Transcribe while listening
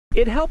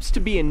It helps to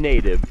be a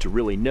native to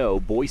really know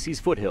Boise's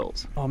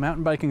foothills. Oh,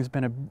 mountain biking's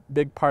been a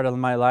big part of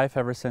my life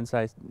ever since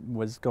I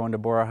was going to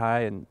Bora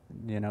High and,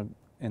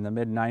 in the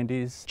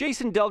mid-90s.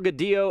 Jason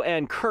Delgadillo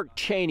and Kirk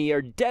Cheney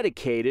are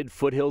dedicated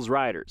foothills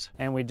riders.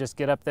 And we just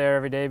get up there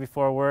every day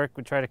before work.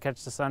 We try to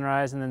catch the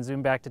sunrise and then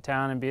zoom back to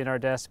town and be at our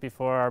desk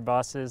before our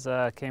bosses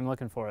came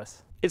looking for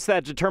us. It's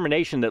that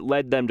determination that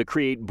led them to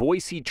create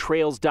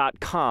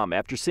BoiseTrails.com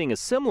after seeing a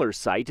similar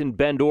site in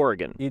Bend,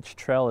 Oregon. Each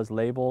trail is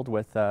labeled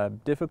with a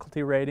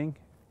difficulty rating,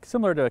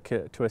 similar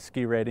to a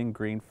ski rating: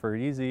 green for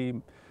easy,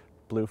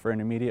 blue for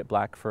intermediate,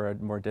 black for a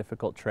more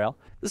difficult trail.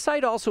 The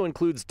site also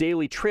includes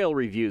daily trail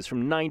reviews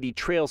from 90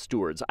 trail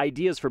stewards,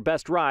 ideas for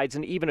best rides,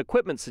 and even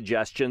equipment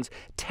suggestions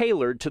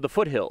tailored to the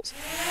foothills.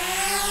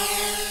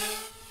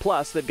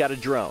 Plus, they've got a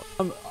drone.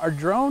 Our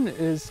drone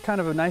is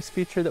kind of a nice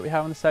feature that we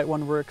have on the site,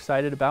 one we're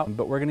excited about,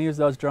 but we're going to use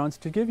those drones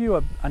to give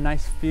you a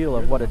nice feel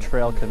of what a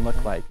trail can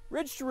look like.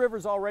 Ridge to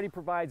Rivers already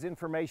provides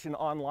information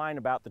online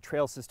about the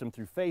trail system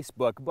through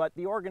Facebook, but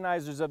the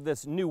organizers of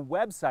this new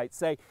website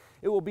say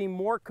it will be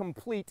more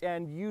complete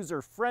and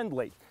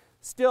user-friendly.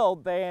 Still,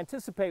 they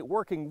anticipate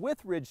working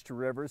with Ridge to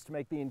Rivers to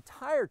make the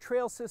entire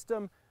trail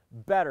system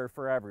better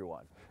for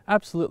everyone.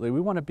 Absolutely.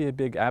 We want to be a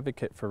big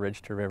advocate for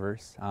Ridge to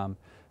Rivers.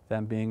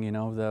 Them being,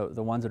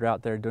 the ones that are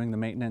out there doing the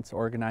maintenance,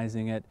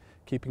 organizing it,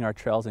 keeping our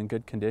trails in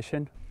good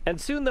condition.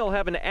 And soon they'll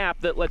have an app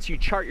that lets you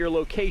chart your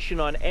location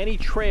on any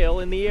trail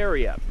in the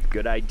area.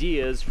 Good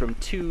ideas from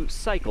two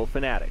cycle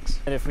fanatics.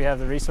 And if we have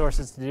the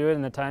resources to do it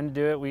and the time to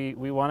do it,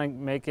 we want to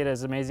make it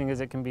as amazing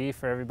as it can be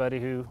for everybody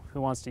who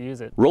wants to use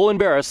it. Roland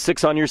Barris,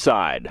 6 on your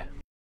side.